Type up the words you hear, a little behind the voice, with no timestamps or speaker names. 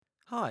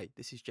Hi,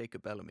 this is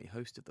Jacob Bellamy,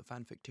 host of the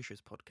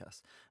Fanfictitious Podcast,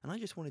 and I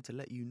just wanted to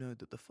let you know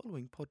that the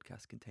following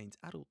podcast contains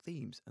adult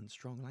themes and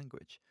strong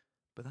language.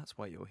 But that's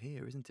why you're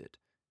here, isn't it?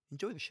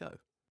 Enjoy the show.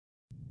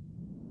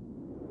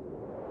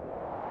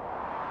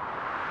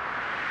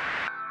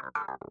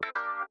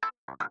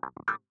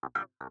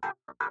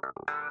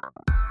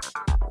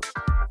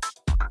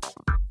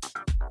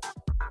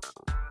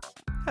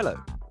 Hello,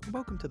 and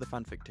welcome to the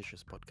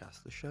Fanfictitious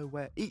Podcast, the show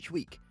where each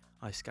week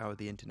I scour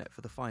the internet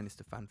for the finest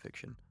of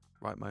fanfiction,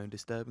 write my own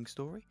disturbing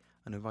story,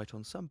 and invite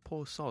on some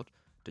poor sod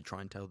to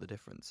try and tell the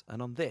difference.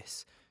 And on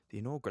this, the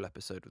inaugural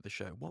episode of the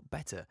show, what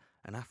better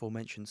an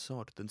aforementioned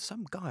sod than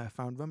some guy I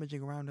found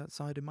rummaging around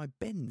outside in my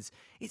bins?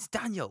 It's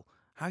Daniel.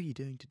 How are you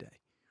doing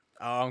today?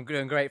 Oh, I'm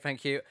doing great,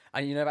 thank you.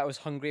 And you know that was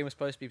hungry and was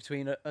supposed to be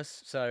between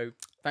us, so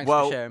thanks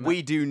for sharing. Well,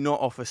 we do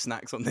not offer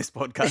snacks on this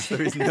podcast.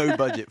 There is no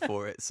budget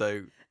for it,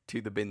 so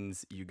to the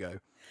bins you go.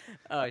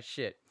 Oh,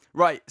 shit.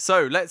 Right,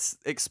 so let's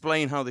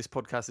explain how this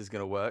podcast is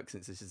going to work,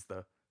 since this is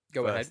the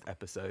first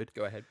episode.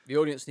 Go ahead. The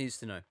audience needs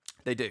to know.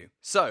 They do.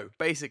 So,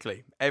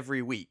 basically,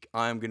 every week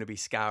I am going to be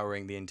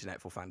scouring the internet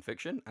for fan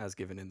fiction, as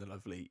given in the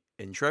lovely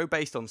intro,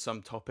 based on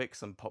some topic,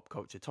 some pop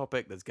culture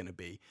topic. There's going to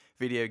be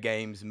video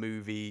games,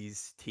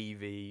 movies,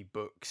 TV,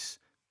 books,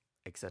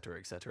 etc.,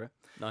 etc.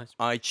 Nice.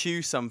 I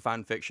choose some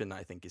fan fiction that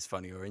I think is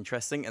funny or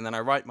interesting, and then I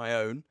write my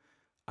own,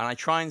 and I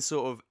try and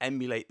sort of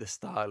emulate the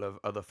style of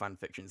other fan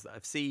fictions that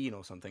I've seen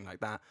or something like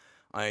that.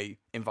 I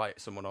invite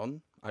someone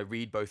on, I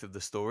read both of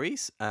the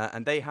stories,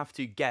 and they have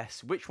to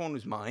guess which one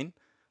was mine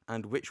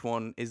and which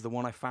one is the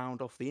one I found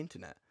off the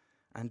internet.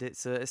 And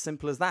it's as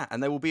simple as that.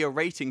 And there will be a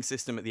rating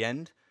system at the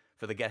end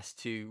for the guests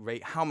to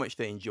rate how much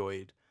they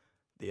enjoyed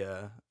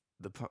the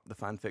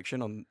fan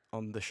fiction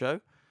on the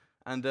show.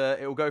 And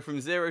it will go from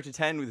 0 to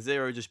 10, with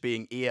 0 just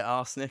being ear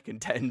arsenic and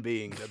 10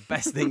 being the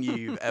best thing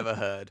you've ever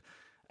heard.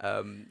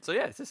 So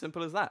yeah, it's as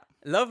simple as that.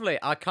 Lovely.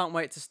 I can't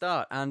wait to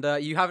start. And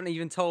you haven't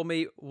even told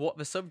me what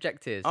the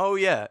subject is. Oh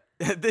yeah,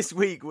 this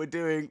week we're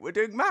doing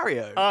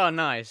Mario. Oh,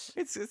 nice.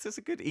 It's just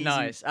a good easy.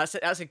 Nice.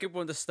 That's a good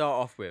one to start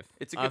off with.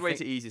 It's a good way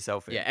to ease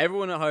yourself in. Yeah,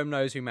 everyone at home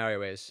knows who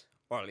Mario is,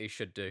 or at least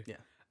should do. Yeah.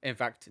 In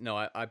fact, no,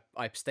 I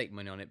stake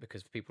money on it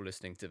because people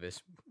listening to this,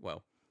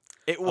 well,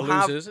 it will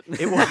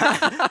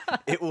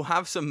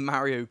have some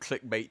Mario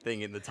clickbait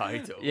thing in the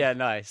title. Yeah,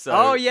 nice. So,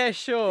 oh yeah,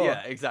 sure.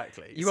 Yeah,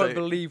 exactly. You won't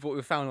believe what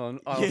we found on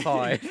aisle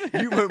 5.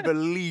 You won't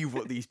believe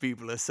what these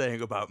people are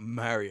saying about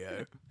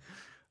Mario.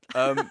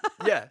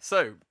 Yeah.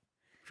 So,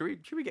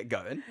 should we get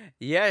going?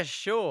 Yeah,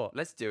 sure.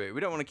 Let's do it.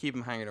 We don't want to keep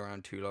them hanging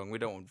around too long. We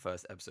don't want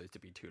first episodes to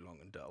be too long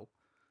and dull,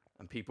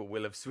 and people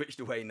will have switched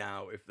away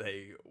now if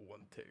they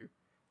want to.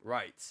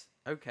 Right.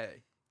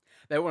 Okay.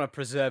 They want to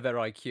preserve their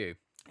IQ.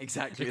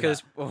 Exactly.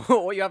 Because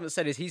what you haven't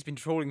said is he's been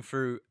trawling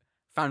through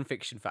fan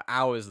fiction for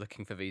hours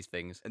looking for these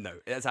things. No,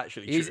 that's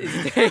actually true.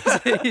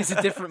 He's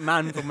a different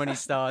man from when he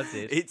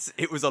started.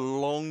 It was a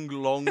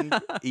long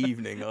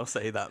evening, I'll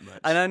say that much.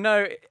 And I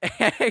know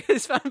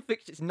his fan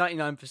fiction is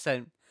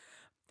 99%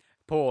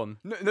 porn.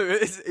 No,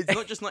 it's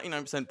not just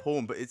 99%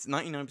 porn, but it's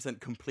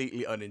 99%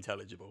 completely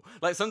unintelligible.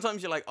 Like,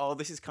 sometimes you're like, oh,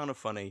 this is kind of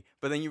funny,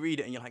 but then you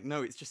read it and you're like,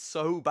 no, it's just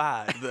so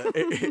bad that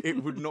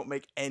it would not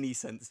make any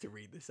sense to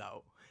read this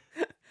out.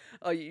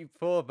 Oh, you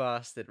poor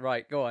bastard.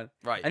 Right, go on.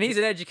 Right. And he's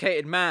an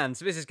educated man,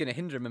 so this is going to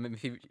hinder him in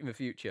the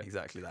future.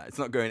 Exactly that. It's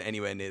not going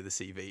anywhere near the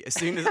CV. As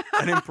soon as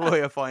an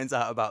employer finds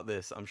out about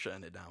this, I'm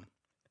shutting it down.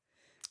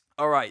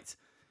 All right.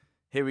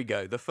 Here we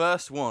go. The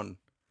first one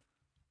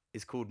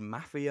is called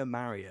Mafia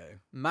Mario.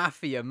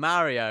 Mafia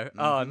Mario? Mm-hmm.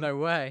 Oh, no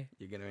way.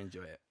 You're going to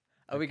enjoy it.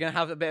 Are we going to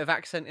have a bit of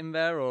accent in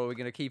there, or are we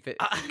going to keep it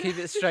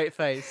straight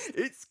faced?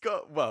 It's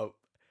got, well,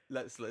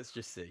 let's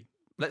just see.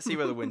 Let's see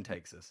where the wind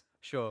takes us.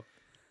 Sure.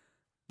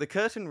 The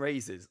curtain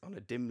raises on a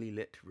dimly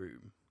lit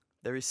room.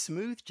 There is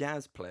smooth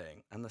jazz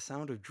playing and the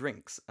sound of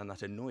drinks and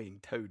that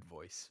annoying toad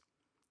voice.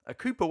 A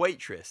Cooper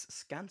waitress,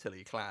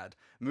 scantily clad,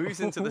 moves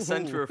into the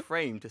center of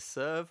frame to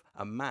serve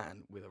a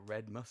man with a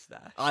red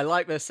mustache. I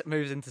like this,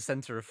 moves into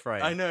center of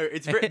frame. I know,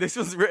 it's written, this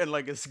was written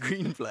like a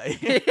screenplay.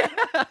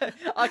 Yeah,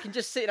 I can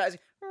just see it as...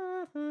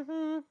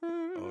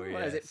 Oh, yes.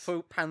 What is it?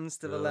 Full pans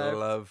to the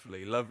left.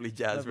 Lovely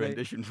jazz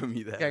rendition from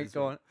you there. Okay,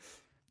 go on.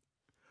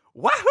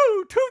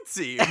 Wahoo,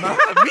 Tootsie,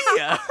 Mamma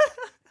Mia!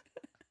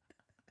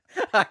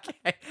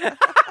 Okay.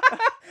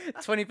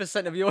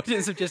 20% of the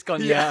audience have just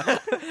gone, yeah.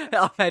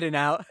 I'm heading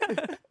out.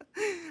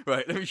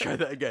 Right, let me try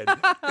that again.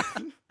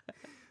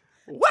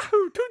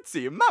 Wahoo,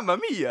 Tootsie, Mamma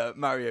Mia!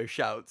 Mario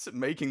shouts,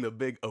 making the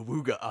big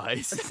awooga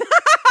eyes.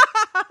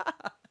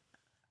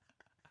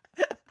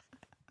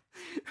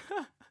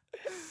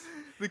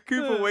 The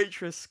Cooper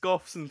waitress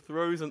scoffs and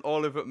throws an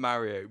olive at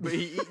Mario, but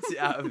he eats it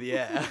out of the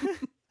air.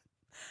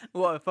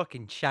 What a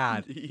fucking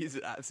Chad. He's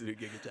an absolute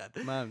Giga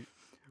Chad. Man.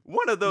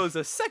 One of those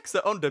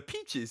sexa on the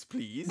peaches,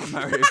 please,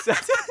 Mario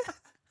says.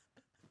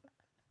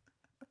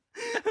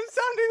 I'm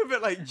sounding a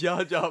bit like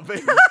Jar Jar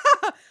Binks.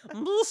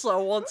 I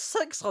want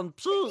sex on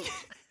peach.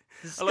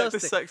 I like the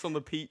sex on the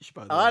peach,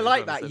 by the way. I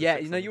like that, yeah.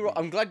 You know,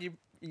 I'm glad you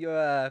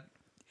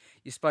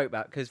spoke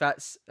that, because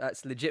that's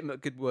legitimate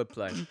good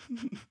wordplay.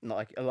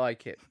 I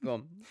like it. Go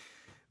on.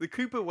 The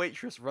Koopa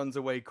waitress runs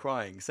away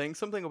crying, saying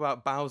something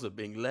about Bowser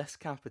being less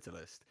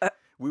capitalist.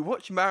 We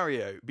watch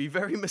Mario be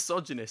very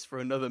misogynist for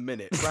another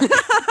minute.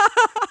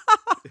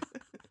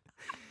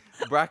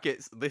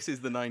 Brackets, this is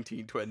the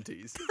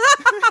 1920s.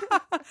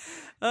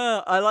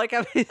 I like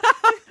how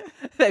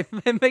they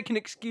make an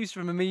excuse for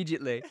him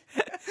immediately.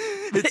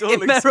 It's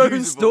all in their own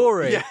excusable.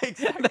 story. Yeah,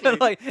 exactly. They're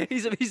like,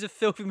 he's a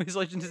filthy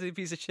misogynistic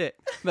piece of shit.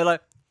 They're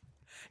like,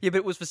 yeah, but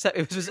it was for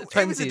 20s.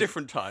 It was a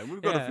different time.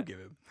 We've got to forgive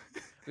him.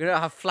 We're going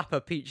to have Flapper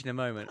Peach in a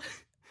moment.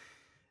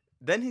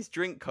 Then his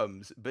drink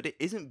comes, but it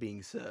isn't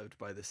being served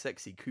by the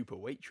sexy Koopa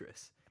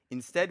waitress.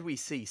 Instead, we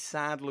see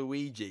sad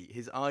Luigi,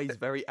 his eyes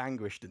very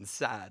anguished and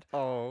sad.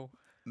 Oh.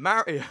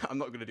 Mario, I'm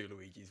not going to do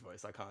Luigi's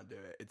voice. I can't do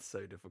it. It's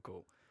so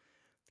difficult.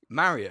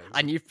 Mario.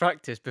 And you've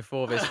practiced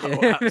before this.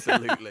 Oh,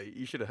 absolutely.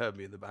 You should have heard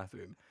me in the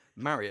bathroom.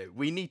 Mario,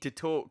 we need to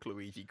talk,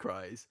 Luigi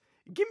cries.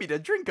 Give me the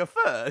drinker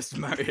first,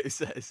 Mario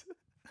says.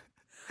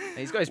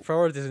 He's got his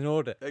priorities in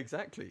order.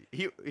 Exactly.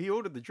 He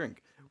ordered the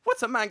drink.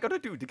 What's a man got to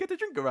do to get a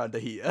drink around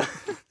here?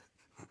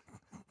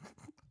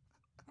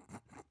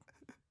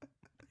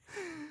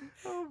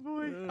 Oh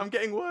boy, I'm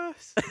getting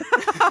worse.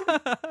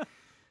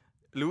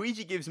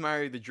 Luigi gives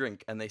Mario the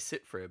drink and they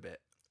sit for a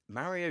bit.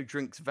 Mario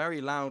drinks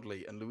very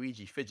loudly and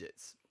Luigi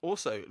fidgets.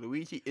 Also,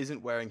 Luigi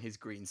isn't wearing his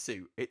green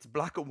suit. It's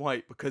black and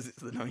white because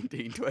it's the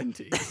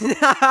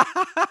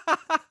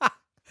 1920s.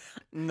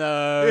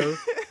 No.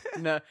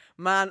 No.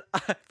 Man,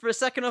 for a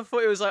second I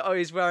thought it was like, oh,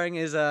 he's wearing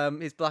his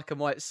black and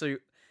white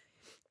suit.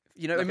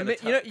 You know, Like in a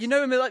tux. you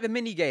know, like the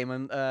mini game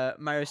on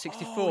Mario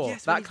 64, Oh,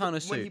 yes, that kind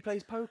of suit. when he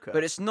plays poker.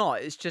 But it's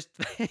not. It's just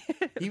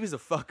He was a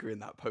fucker in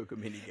that poker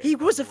minigame. he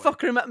was by a the way.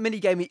 fucker in that mini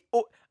game.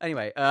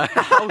 Anyway,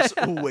 House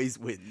always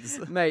wins.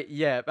 mate.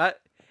 Yeah,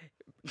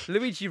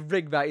 Luigi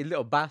rigged that, you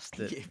little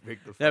bastard. He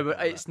rigged the No, fuck but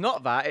out of it's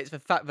not that. It's the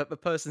fact that the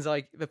person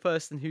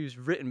who's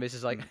written this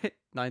is like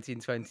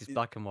 1920s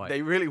black and white.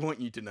 They really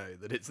want you to know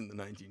that it's in the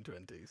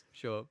 1920s.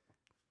 Sure.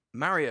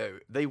 Mario,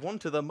 they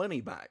wanted the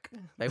money back.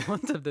 They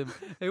wanted them.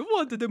 They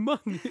wanted the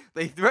money.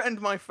 They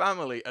threatened my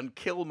family and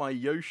kill my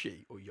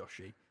Yoshi, or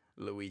Yoshi,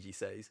 Luigi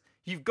says.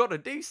 You've got to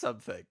do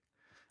something.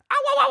 Ow,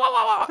 ow, ow,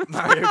 ow, ow,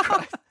 Mario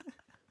cries.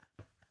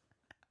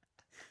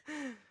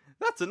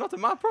 That's not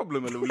my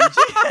problem, Luigi.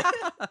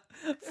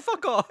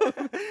 Fuck off.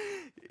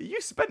 You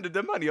spending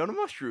the money on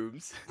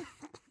mushrooms.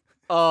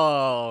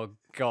 Oh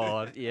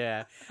God,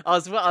 yeah. I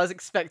was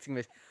expecting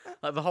this,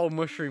 like the whole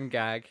mushroom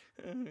gag.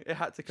 It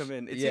had to come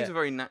in. It Yeah. seems a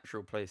very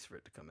natural place for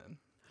it to come in.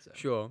 So.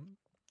 Sure.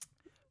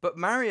 But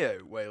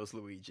Mario, wails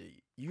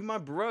Luigi, you my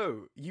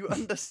bro. You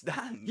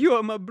understand. You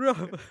are my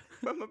brother.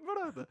 You're my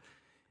brother.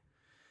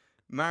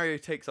 Mario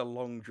takes a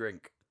long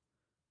drink,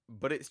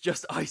 but it's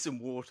just ice and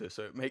water,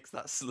 so it makes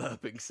that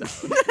slurping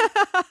sound.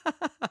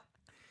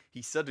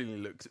 He suddenly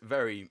looks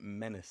very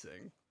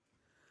menacing.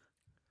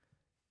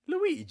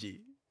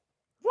 Luigi,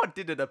 what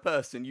did a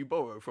person you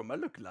borrow from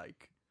look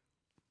like?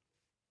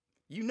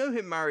 You know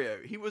him, Mario.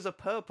 He was a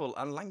purple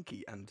and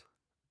lanky and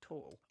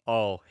tall.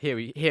 Oh,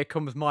 here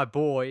comes my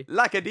boy.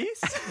 Like a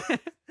this?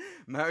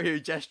 Mario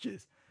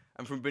gestures,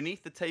 and from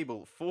beneath the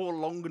table, 4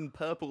 long and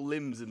purple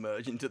limbs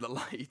emerge into the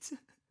light.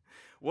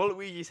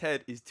 Waluigi's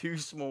head is too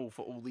small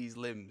for all these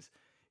limbs.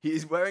 He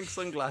is wearing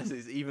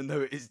sunglasses even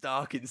though it is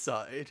dark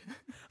inside.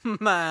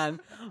 Man.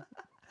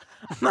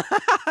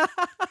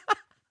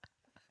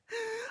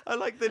 I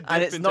like the And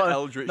dip it's into not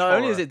Eldritch not horror.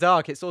 only is it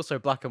dark, it's also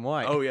black and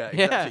white. Oh yeah,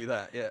 exactly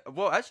that. Yeah.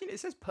 Well, actually, it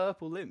says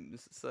purple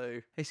limbs,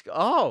 so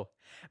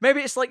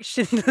Maybe it's like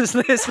Schindler's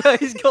List where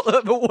he's got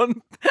the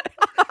one.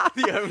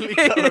 the only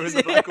color in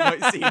the black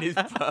and white scene is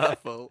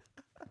purple.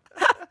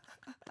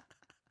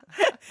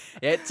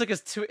 Yeah, it took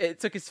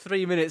us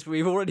 3 minutes, but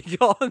we've already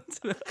gone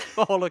to the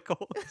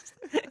Holocaust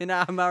in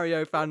our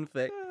Mario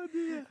fanfic. Oh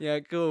dear. Yeah,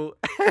 cool.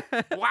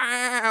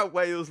 Wow,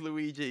 wails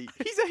Luigi.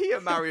 He's a here,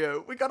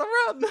 Mario. We gotta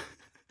run.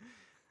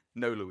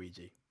 No,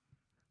 Luigi.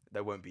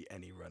 There won't be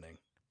any running.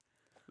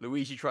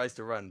 Luigi tries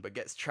to run, but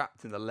gets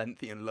trapped in the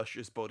lengthy and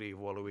luscious body of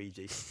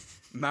Waluigi.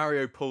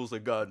 Mario pulls a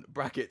gun,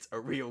 brackets, a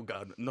real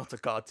gun, not a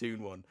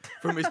cartoon one,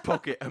 from his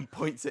pocket and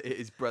points it at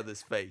his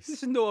brother's face.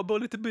 This is not a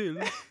bullet bill.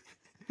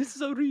 This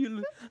is a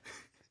real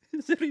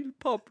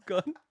pop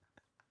gun.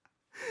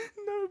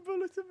 No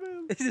bullet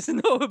bill. This is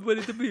not a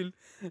bullet bill.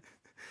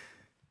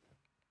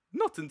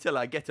 Not until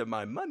I get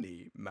my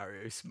money,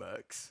 Mario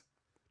smirks.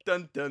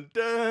 Dun dun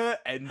dun,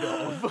 end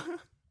of.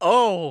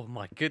 Oh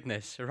my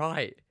goodness!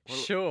 Right, Well,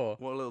 sure.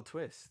 What a little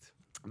twist.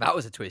 That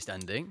was a twist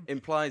ending.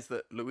 Implies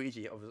that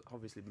Luigi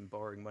obviously been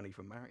borrowing money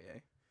from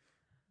Mario,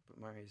 but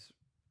Mario's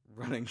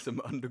running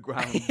some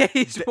underground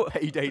He's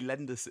payday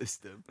lender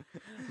system.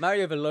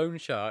 Mario the loan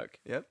shark.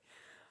 Yep.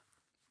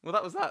 Well,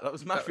 that was that. That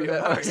was Mafia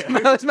That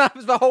Mario.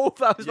 was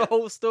the Yeah.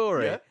 whole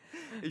story. Yeah.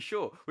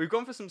 Sure. We've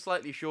gone for some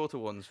slightly shorter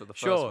ones for the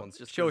first Sure, ones.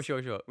 Just sure.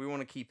 'cause We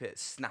want to keep it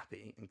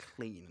snappy and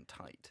clean and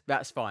tight.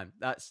 That's fine.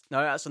 That's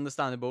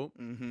understandable.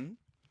 Mm-hmm.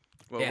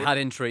 Well, It had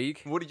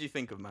intrigue. what did you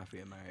think of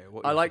Mafia Mario?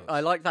 What were I your like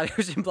thoughts? that it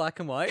was in black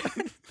and white.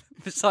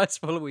 Besides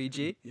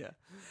Waluigi, Yeah.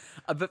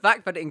 the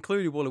fact that it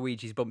included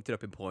Waluigi's bumped it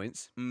up in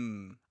points.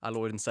 Mm. Our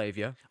Lord and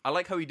Savior. I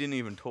like how he didn't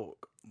even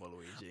talk.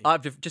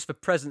 Waluigi. Just the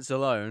presence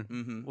alone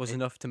Mhm. was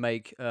enough to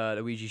make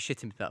Luigi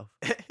shit himself.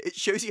 It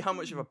shows you how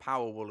much of a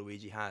power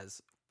Waluigi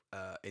has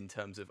in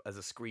terms of as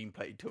a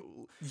screenplay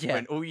tool. Yeah.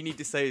 When all you need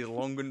to say is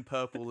long and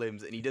purple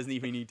limbs, and he doesn't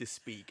even need to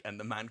speak, and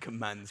the man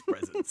commands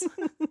presence.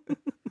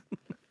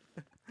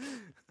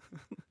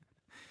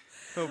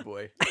 Oh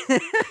boy.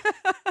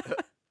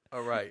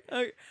 All right.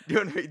 Okay. Do you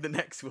want to read the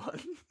next one?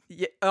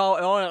 Yeah. Oh,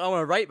 I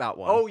want to rate that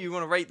one. Oh, you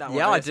want to rate that one?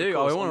 Yeah, I Yes, of do. I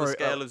course, wanna on the rate-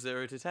 scale of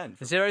 0 to 10.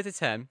 0 to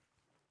 10.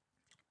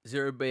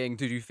 0 being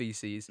doo-doo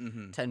feces.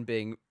 Mhm. 10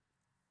 being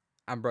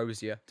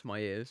ambrosia to my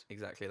ears.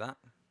 Exactly that.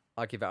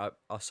 I give that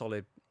a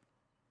solid.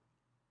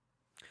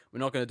 We're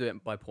not going to do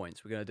it by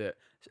points. We're going to do it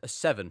a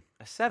 7.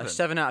 A 7. A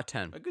 7 out of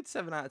 10. A good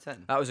 7 out of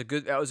 10. That was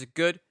a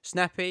good,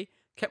 snappy,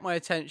 kept my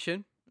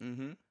attention,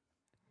 Mm-hmm.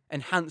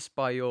 enhanced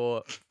by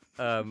your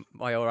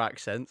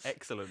accents.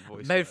 Excellent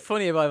voice. Made work.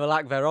 funnier by the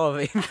lack thereof,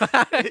 in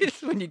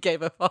fact, when you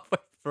gave up halfway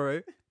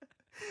through.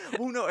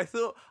 Oh no, I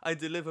thought I'd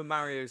deliver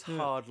Mario's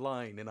hard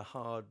line in a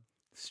hard,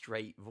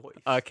 straight voice.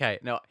 Okay,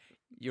 no,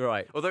 you're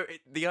right. Although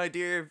the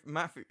idea of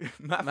Mafia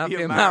Mafia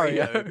Mario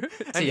Mario,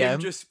 and him TM.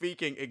 just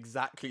speaking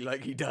exactly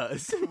like he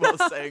does while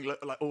saying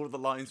like all the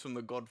lines from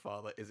The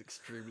Godfather is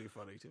extremely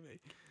funny to me.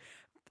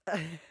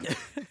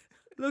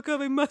 Look,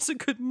 having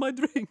massacred my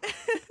drink.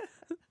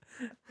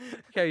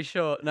 Okay,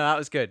 sure. No, that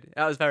was good.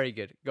 That was very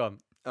good. Go on.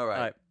 All right.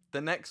 Right.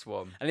 The next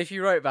one. And if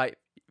you wrote that,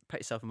 pat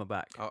yourself on the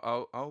back.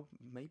 I'll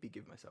maybe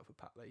give myself a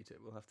pat later.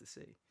 We'll have to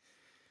see.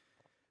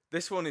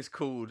 This one is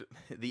called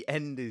 "The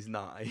End Is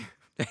Nigh."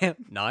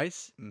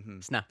 Nice.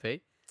 Mm-hmm.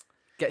 Snappy.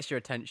 Gets your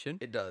attention.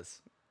 It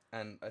does,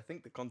 and I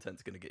think the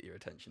content's going to get your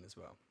attention as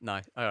well.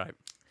 Nice. All right.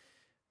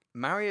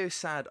 Mario's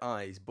sad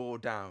eyes bore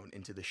down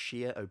into the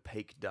sheer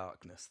opaque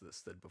darkness that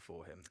stood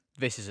before him.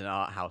 This is an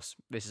art house.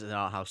 This is an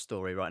art house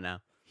story right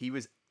now. He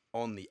was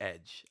on the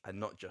edge, and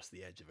not just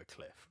the edge of a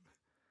cliff.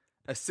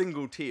 A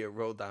single tear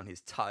rolled down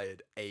his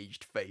tired,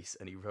 aged face,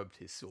 and he rubbed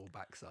his sore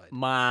backside.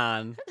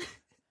 Man.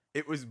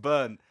 It was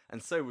burnt,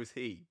 and so was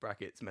he,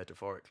 brackets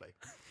metaphorically.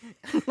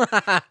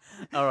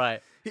 All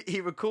right.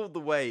 He recalled the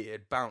way it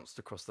had bounced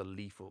across the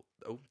lethal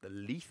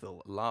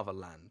lava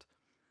land.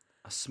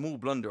 A small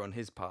blunder on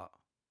his part,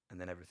 and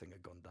then everything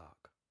had gone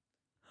dark.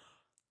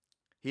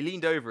 He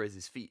leaned over as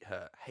his feet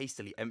hurt,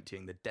 hastily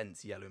emptying the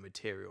dense yellow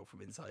material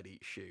from inside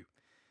each shoe.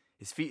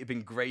 His feet had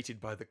been grated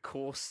by the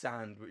coarse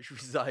sand which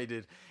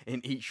resided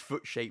in each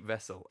foot-shaped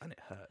vessel, and it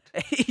hurt.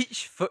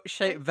 Each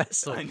foot-shaped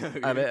vessel. I know.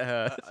 And it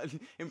hurt.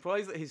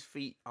 Implies that his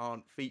feet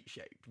aren't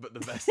feet-shaped, but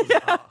the vessels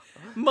are.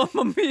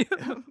 Mamma mia,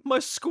 my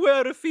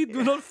square feet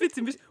do not fit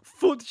in this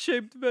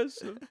foot-shaped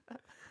vessel.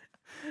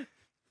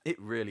 It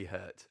really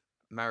hurt.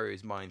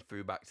 Mario's mind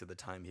threw back to the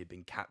time he had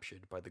been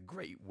captured by the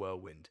great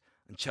whirlwind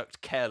and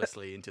chucked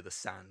carelessly into the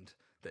sand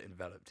that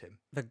enveloped him.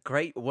 The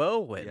Great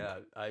Whirlwind. Yeah,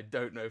 I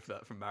don't know if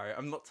that's from Mario.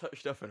 I'm not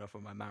touched up enough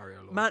on my Mario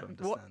lore to Man,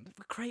 understand. what?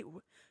 The Great.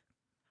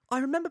 I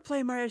remember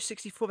playing Mario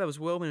 64. There was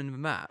whirlwind in the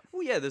map.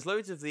 Well, yeah, there's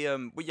loads of the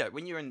well, yeah,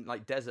 when you're in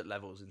like desert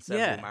levels in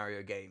several Yeah.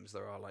 Mario games,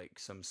 there are like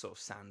some sort of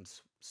sand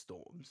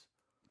storms.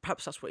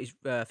 Perhaps that's what he's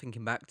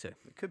thinking back to.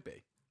 It could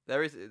be.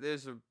 There's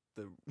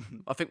the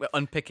I think we're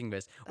unpicking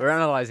this. We're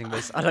analysing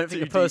this. I don't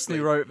think the Too person who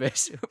deeply. wrote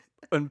this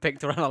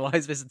unpicked or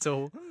analysed this at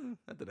all.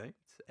 I don't know.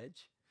 It's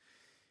edge.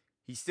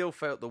 He still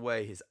felt the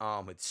way his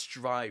arm had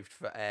strived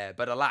for air,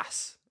 but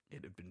alas,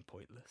 it had been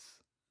pointless.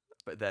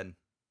 But then,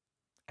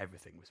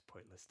 everything was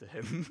pointless to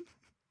him.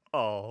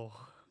 Oh.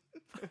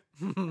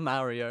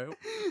 Mario.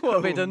 What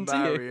have we done to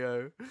you?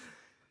 Mario.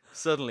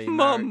 Suddenly,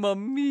 Mamma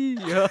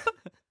mia.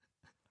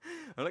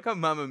 I like how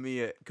Mamma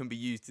Mia can be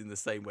used in the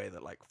same way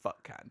that like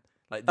fuck can.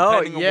 Like Oh,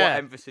 depending on yeah. what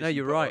emphasis No, you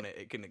you're put right. on it,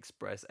 it can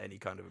express any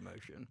kind of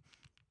emotion.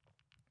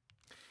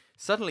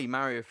 Suddenly,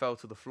 Mario fell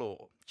to the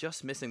floor,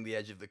 just missing the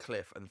edge of the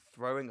cliff and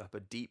throwing up a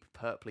deep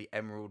purpley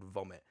emerald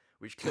vomit,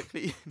 which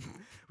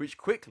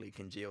quickly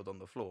congealed on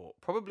the floor,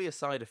 probably a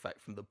side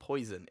effect from the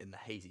poison in the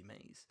hazy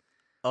maze.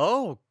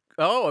 Oh,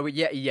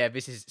 yeah.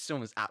 This is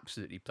someone's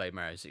absolutely played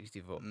Mario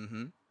 64.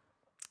 Mm-hmm.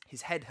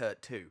 His head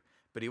hurt too,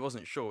 but he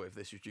wasn't sure if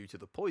this was due to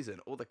the poison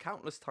or the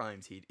countless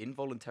times he'd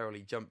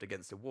involuntarily jumped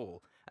against a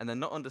wall and then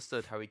not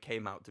understood how he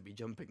came out to be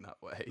jumping that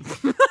way.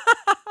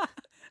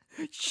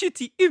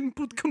 Shitty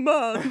input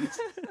commands.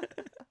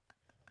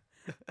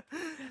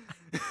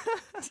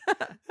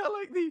 I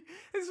like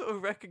it sort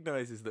of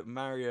recognizes that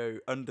Mario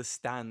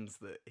understands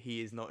that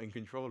he is not in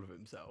control of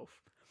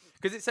himself.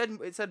 Because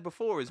it said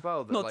before as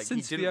well that Not like he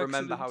since the didn't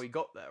remember accident. how he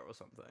got there or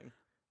something.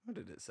 What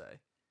did it say?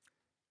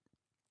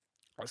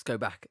 Let's go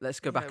back. Let's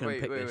go back and wait,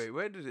 unpick wait, this. wait.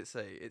 Where did it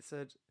say? It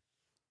said,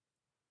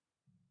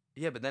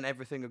 yeah, but then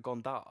everything had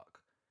gone dark.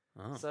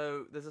 Oh.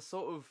 So there's a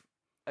sort of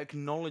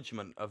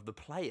acknowledgement of the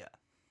player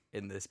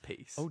in this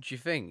piece. Oh, do you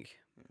think?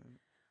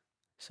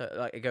 So,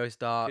 like, it goes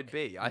dark. Could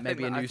be.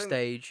 Maybe a new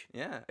stage.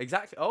 Yeah,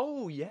 exactly.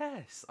 Oh,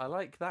 yes. I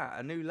like that.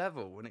 A new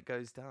level when it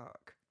goes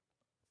dark.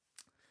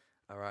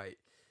 All right.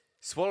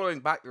 Swallowing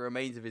back the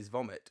remains of his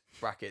vomit,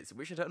 brackets,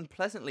 which had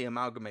unpleasantly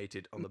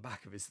amalgamated on the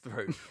back of his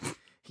throat,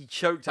 he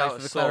choked Thanks out for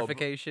a the sob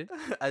clarification.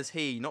 as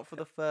he, not for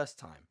the first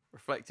time,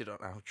 reflected on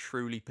how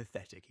truly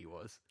pathetic he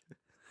was.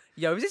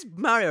 Yo, is this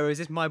Mario or is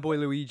this my boy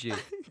Luigi?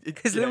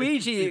 Because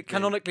Luigi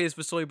canonically is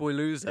for Soy Boy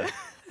Loser.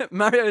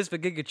 Mario is for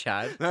Giga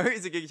Chad. Mario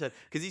is a Giga Chad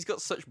because he's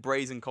got such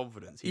brazen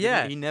confidence.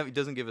 He never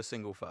doesn't give a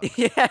single fuck.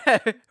 Yeah.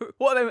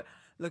 What them?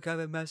 Look how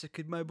they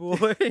massacred my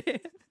boy.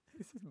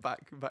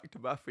 back to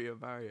Mafia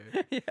Mario.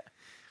 Yeah.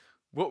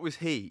 What was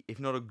he if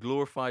not a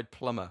glorified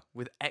plumber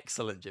with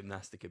excellent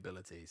gymnastic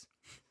abilities?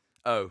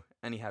 Oh,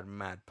 and he had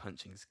mad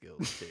punching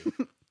skills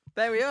too.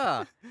 There we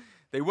are.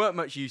 They weren't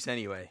much use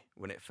anyway,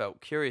 when it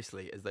felt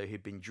curiously as though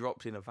he'd been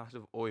dropped in a vat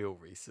of oil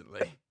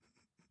recently.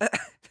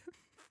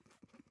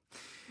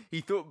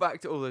 He thought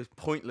back to all those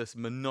pointless,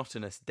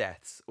 monotonous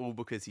deaths, all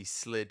because he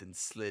slid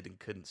and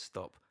couldn't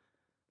stop.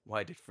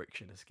 Why did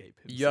friction escape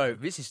him? Yo,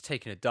 this is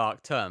taking a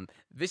dark turn.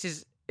 This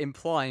is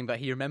implying that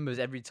he remembers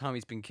every time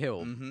he's been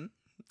killed. Mm-hmm.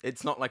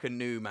 It's not like a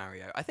new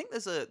Mario. I think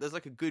there's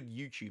like a good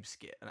YouTube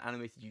skit, an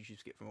animated YouTube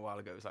skit from a while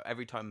ago. It's like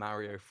every time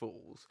Mario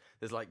falls,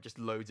 there's like just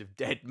loads of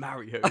dead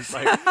Marios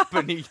like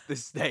beneath the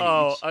stage.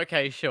 Oh,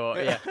 okay,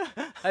 sure, yeah.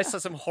 That's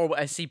like some horrible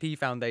SCP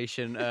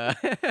Foundation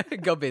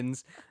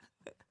gubbins.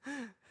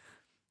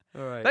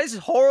 All right. That is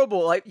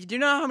horrible. Like, do you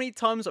know how many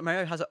times like,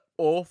 Mario has an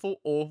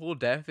awful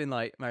death in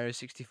like Mario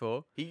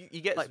 64? He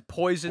gets like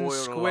poison,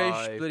 boiled squished,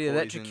 alive, bloody poison,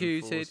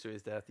 electrocuted. falls to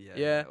his death.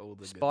 Yeah, all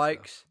the good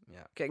spikes. stuff.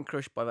 Yeah. Getting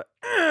crushed by the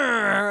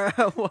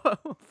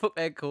what the fuck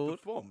they're called?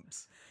 The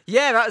thwomps.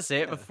 Yeah, that's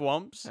it. Yeah. The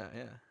thwomps.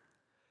 Yeah.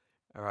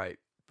 All right,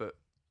 but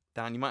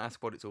Dan, you might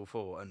ask what it's all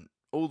for, and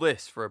all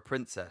this for a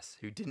princess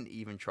who didn't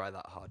even try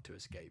that hard to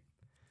escape.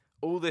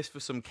 All this for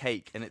some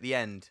cake, and at the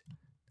end,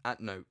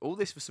 all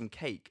this for some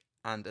cake,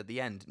 and at the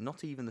end,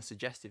 not even the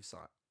suggestive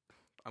side.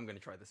 I'm going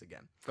to try this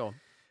again. Go on.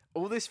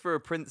 All this for a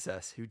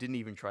princess who didn't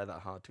even try that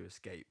hard to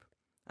escape.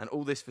 And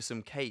all this for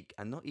some cake,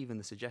 and not even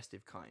the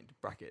suggestive kind,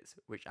 brackets,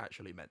 which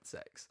actually meant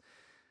sex.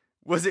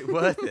 Was it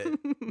worth it?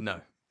 No.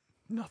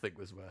 Nothing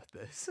was worth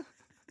this.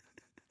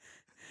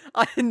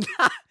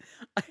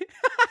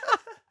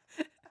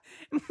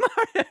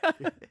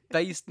 Mario,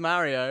 based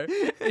Mario.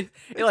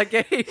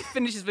 He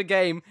finishes the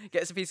game,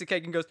 gets a piece of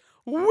cake, and goes,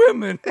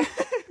 "Women."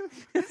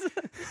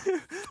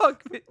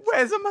 Fuck me.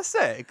 Where's my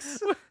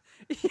sex?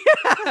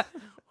 Yeah.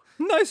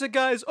 Nicer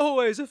guys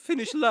always have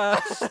finished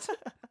last.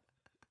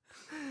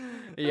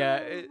 Yeah,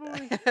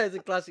 it's a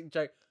classic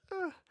joke.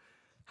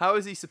 How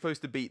is he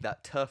supposed to beat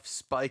that tough,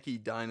 spiky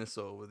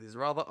dinosaur with his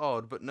rather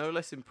odd but no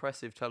less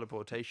impressive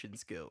teleportation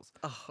skills?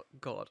 Oh,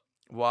 God.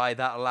 Why,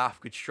 that laugh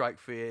could strike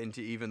fear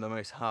into even the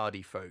most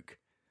hardy folk.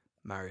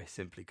 Mario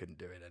simply couldn't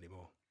do it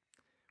anymore.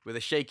 With a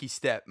shaky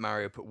step,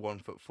 Mario put 1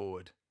 foot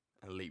forward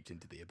and leaped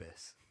into the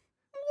abyss.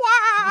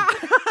 Wow!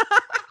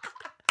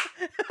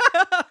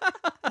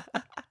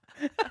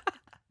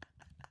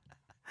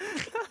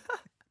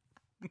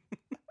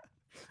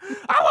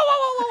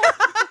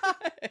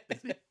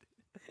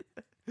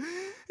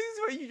 This is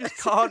what you just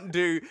can't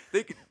do.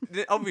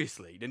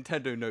 Obviously,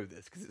 Nintendo know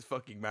this because it's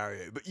fucking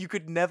Mario, but you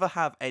could never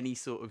have any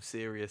sort of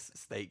serious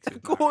stakes with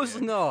Of course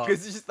not.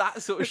 Because just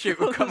that sort of shit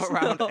will come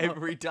around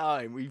every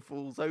time he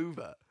falls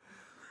over.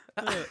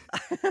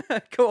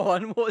 Go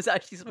on, what was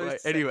actually supposed to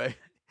say? Anyway,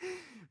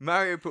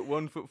 Mario put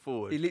 1 foot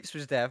forward. He leaps to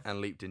his death. And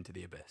leaped into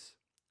the abyss.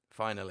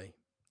 Finally,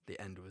 the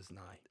end was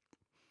nigh.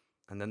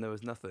 And then there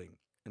was nothing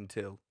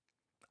until...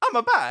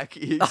 I'm back,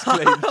 he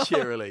exclaimed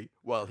cheerily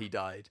while he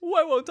died.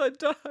 Why won't I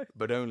die?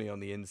 But only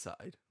on the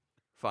inside.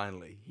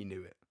 Finally, he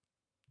knew it.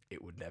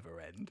 It would never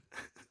end.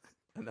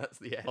 And that's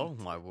the end. Oh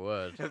my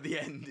word. The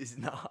end is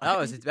nigh.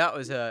 That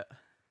was a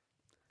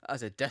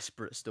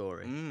desperate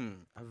story.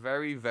 A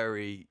very,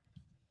 very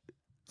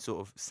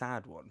sort of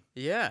sad one.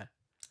 Yeah.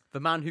 The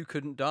man who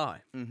couldn't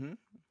die. Mm-hmm.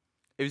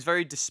 It was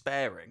very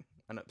despairing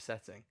and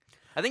upsetting.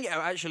 I think it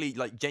actually,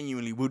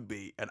 genuinely would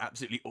be an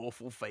absolutely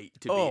awful fate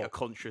to be a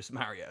conscious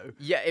Mario.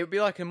 Yeah, it would be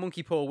like a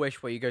monkey paw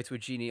wish where you go to a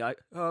genie, like,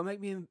 oh,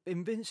 make me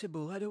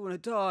invincible, I don't want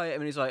to die.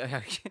 And he's like,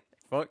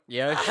 fuck,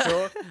 yeah,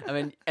 sure. And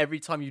then every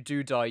time you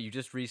do die, you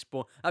just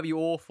respawn. That'd be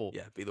awful.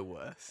 Yeah, it'd be the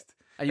worst.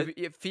 And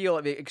you feel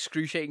like the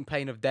excruciating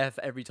pain of death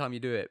every time you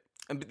do it.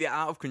 And the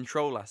out of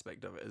control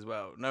aspect of it as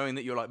well, knowing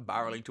that you're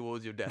barreling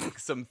towards your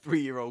death, some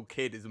 3-year-old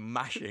kid is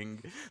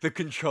mashing the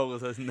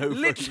controls, has no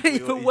literally fucking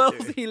clue the what world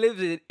he's doing. he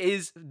lives in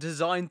is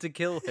designed to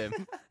kill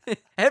him.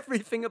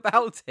 Everything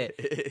about it.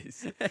 It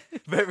is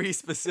very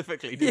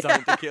specifically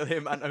designed to kill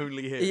him and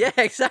only him. Yeah,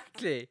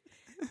 exactly.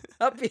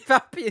 That'd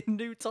be a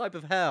new type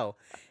of hell.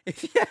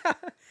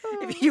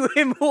 If you were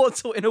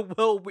immortal in a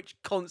world which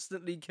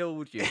constantly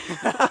killed you.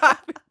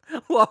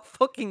 What a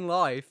fucking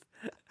life.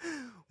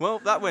 Well,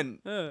 that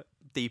went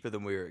deeper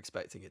than we were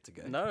expecting it to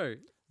go. No.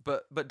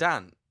 But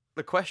Dan,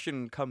 the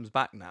question comes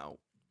back now.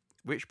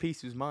 Which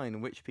piece was mine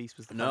and which piece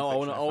was the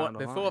fanfiction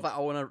before that I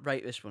want to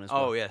rate this one as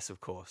well. Oh, yes, of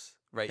course.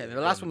 Okay,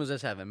 the last one was a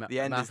 7. The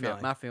end is Mafia,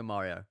 9. Mafia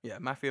Mario. Yeah,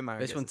 Mafia Mario.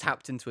 This one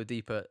tapped into a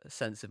deeper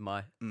sense of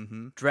my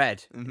Mm-hmm.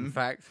 dread, in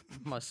fact,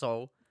 my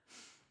soul.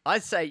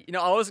 I'd say,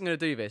 I wasn't going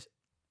to do this.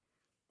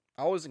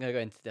 I wasn't going to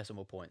go into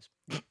decimal points.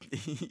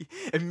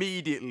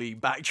 Immediately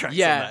backtrack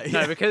Yeah, on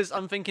that. no, because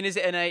I'm thinking, is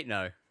it an 8?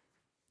 No.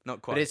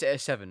 Not quite. But is it a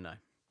 7? No.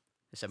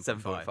 A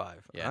 7.5. 7.5.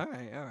 Yeah. All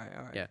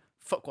right. Yeah.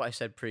 Fuck what I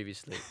said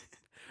previously.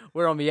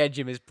 We're on the edge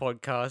of this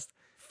podcast.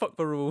 Fuck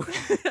the rule.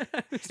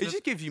 It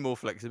just gives you more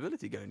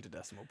flexibility going to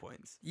decimal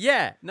points.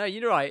 Yeah, no,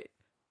 you're right.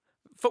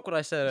 Fuck what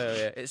I said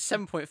earlier. It's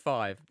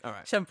 7.5. All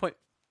right.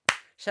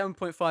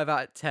 7.5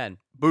 out of 10.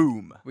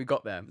 Boom. We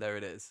got there. There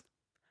it is.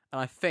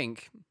 And I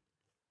think,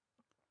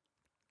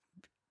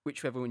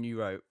 whichever one you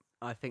wrote,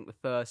 I think the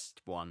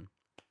first one.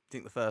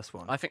 Think the first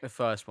one. I think the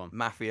first one.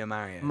 Mafia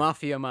Mario.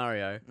 Mafia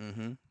Mario.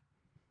 Mm-hmm.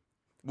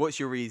 What's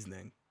your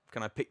reasoning?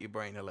 Can I pick your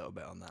brain a little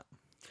bit on that?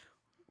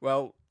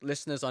 Well,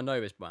 listeners, I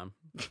know this man,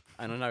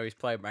 and I know he's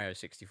played Mario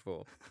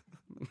 64.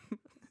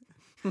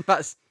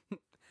 That's, and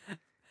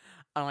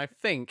I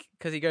think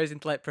because he goes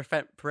into like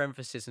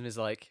parenthesis and is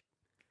like,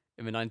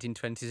 in the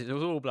 1920s, it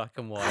was all black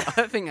and white. I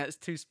don't think that's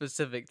too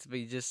specific to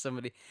be just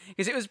somebody,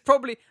 because it was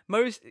probably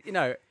most,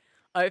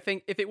 I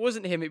think if it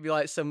wasn't him, it'd be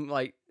like some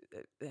like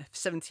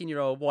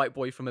 17-year-old white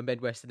boy from a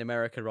Midwestern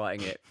America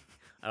writing it.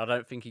 And I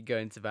don't think he'd go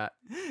into that.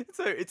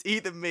 So it's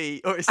either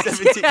me or a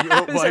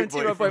 17-year-old white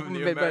boy from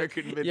the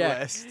American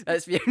Midwest. Yeah,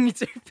 that's the only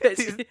two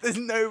bits. There's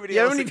nobody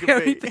else it could The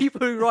only be. people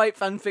who write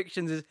fan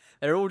fictions is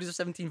they're all just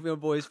 17-year-old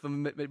boys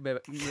from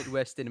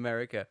Midwest in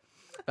America.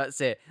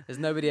 That's it. There's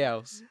nobody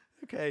else.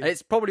 Okay. And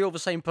it's probably all the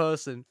same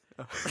person.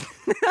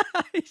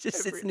 He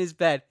just sits in his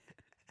bed.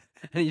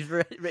 And he's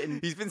written...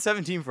 He's been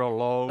 17 for a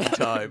long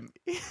time.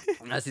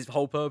 That's his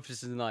whole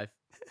purpose in life.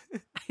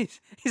 He's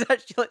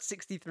actually like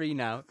 63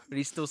 now, but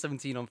he's still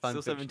 17 on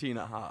fanfiction. Still 17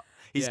 at heart.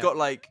 He's Yeah. got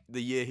like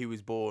the year he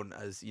was born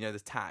as,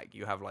 the tag.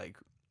 You have like,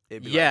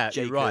 it'd be Yeah, like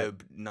you're Jacob right.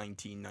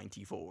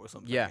 1994 or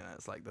something. Yeah. And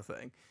that's like the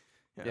thing.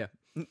 Yeah.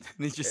 And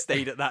he's just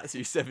stayed at that, so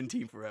he's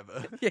 17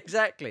 forever. Yeah,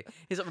 exactly.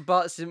 He's like the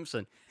Bart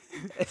Simpson.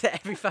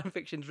 Every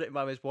fanfiction's written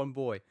by this one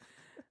boy.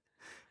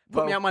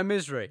 Put me out of my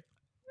misery.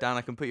 Dan,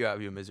 I can put you out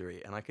of your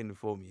misery, and I can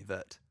inform you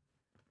that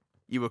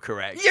you were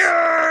correct.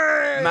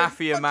 Yeah!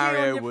 Mafia Fuck you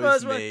Mario on your was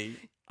first one. me.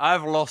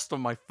 I've lost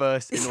on my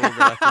first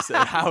inaugural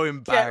episode. How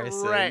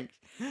embarrassing.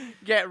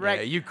 Get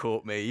wrecked. Yeah, you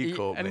caught me. You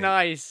caught me.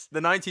 Nice. The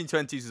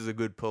 1920s was a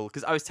good pull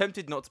because I was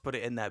tempted not to put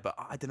it in there, but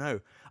I don't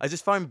know. I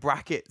just find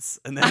brackets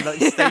and then like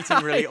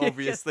stating really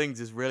obvious things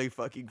is really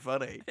fucking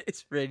funny.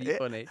 It's really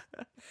funny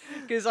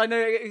because I know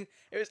it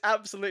was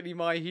absolutely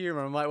my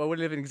humor. I'm like, well, we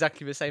live in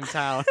exactly the same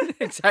town,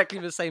 exactly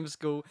the same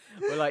school.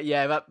 We're like,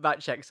 yeah, that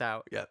checks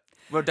out. Yeah.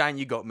 Well, Dan,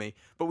 you got me.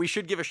 But we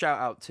should give a shout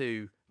out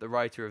to the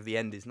writer of The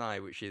End Is Nigh,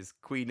 which is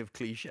Queen of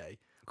Cliche.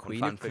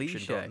 Queen of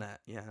Cliche.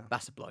 Yeah.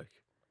 That's a bloke.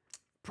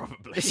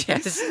 Probably.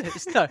 Yes.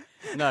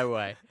 No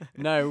way.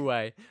 No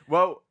way.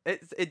 Well,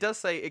 it does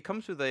say it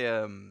comes with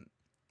a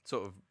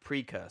sort of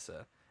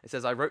precursor. It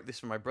says, I wrote this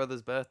for my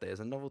brother's birthday as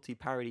a novelty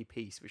parody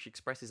piece which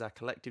expresses our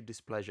collective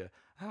displeasure,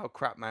 how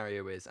crap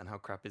Mario is and how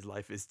crap his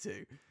life is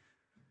too.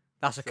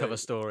 That's a cover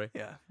story.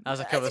 Yeah.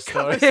 That's a That's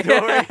cover a story.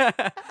 cover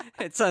story.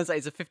 It turns out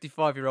he's a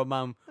 55-year-old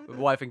man with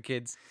a wife and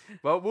kids.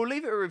 Well, we'll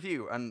leave it a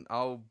review and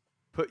I'll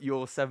put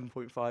your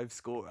 7.5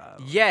 score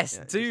out. Yes,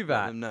 Yeah, do just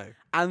that. Let them know.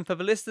 And for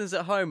the listeners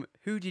at home,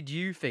 who did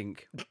you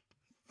think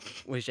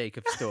was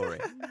Jacob's story?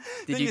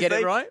 Did Thing you is, get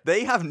it right?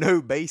 They have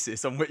no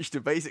basis on which to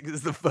base it because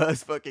it's the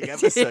first fucking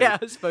episode. Yeah,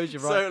 I suppose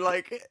you're right. So,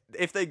 like,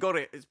 if they got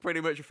it, it's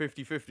pretty much a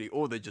 50-50,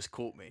 or they just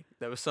caught me.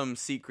 There was some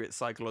secret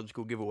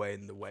psychological giveaway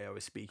in the way I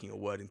was speaking or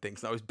wording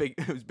things, and I was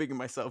bigging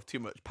myself too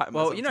much, patting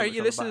myself too much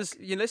on the back.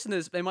 your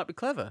listeners, they might be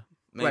clever.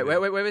 Maybe.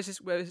 Wait, where is this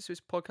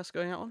podcast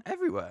going out on?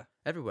 Everywhere.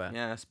 Everywhere.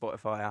 Yeah,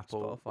 Spotify,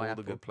 Apple, all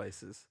Apple. the good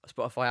places.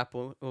 Spotify,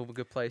 Apple, all the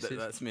good places.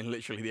 That's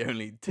literally the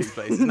only two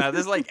places. Now,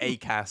 there's like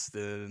Acast,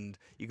 and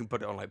you can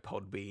put it on like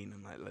Podbean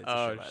and like loads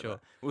of shit like sure.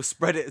 that. We'll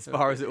spread it as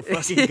far as it'll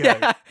fucking go.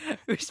 Yeah,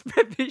 we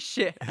spread this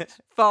shit as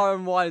far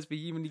and wide as we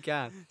humanly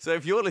can. So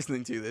if you're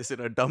listening to this in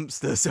a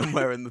dumpster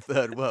somewhere in the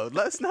third world,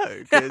 let us know,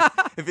 because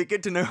it'd be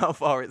good to know how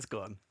far it's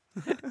gone.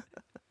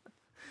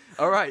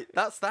 All right,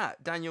 that's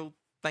that. Daniel,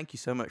 thank you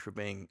so much for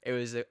being It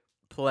was a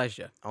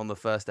pleasure. on the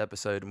first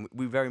episode, and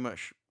we very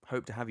much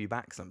hope to have you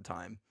back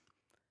sometime.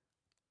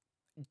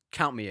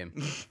 Count me in.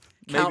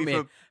 Count me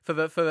in for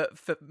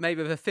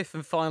maybe the fifth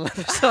and final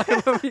episode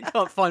when we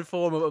can't find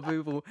four more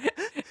people.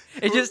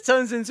 It just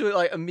turns into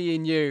like a me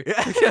and you.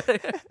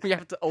 We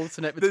have to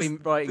alternate between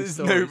writing There's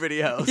stories.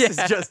 nobody else. Yeah.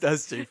 It's just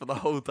us two for the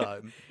whole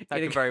time. That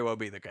You could know, very well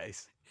be the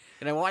case.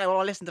 You know, why do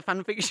I listen to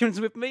fan fictions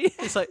with me?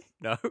 It's like,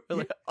 no. We're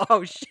like,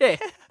 oh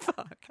shit.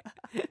 Fuck.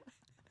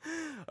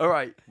 All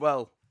right,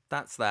 well,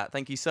 that's that.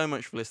 Thank you so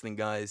much for listening,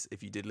 guys,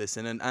 if you did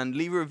listen. And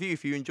leave a review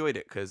if you enjoyed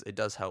it, because it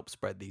does help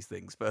spread these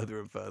things further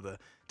and further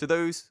to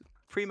those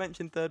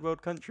pre-mentioned third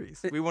world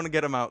countries. We want to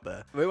get them out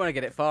there. We want to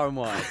get it far and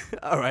wide.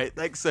 All right,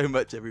 thanks so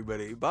much,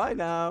 everybody. Bye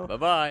now.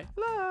 Bye-bye.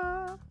 Bye.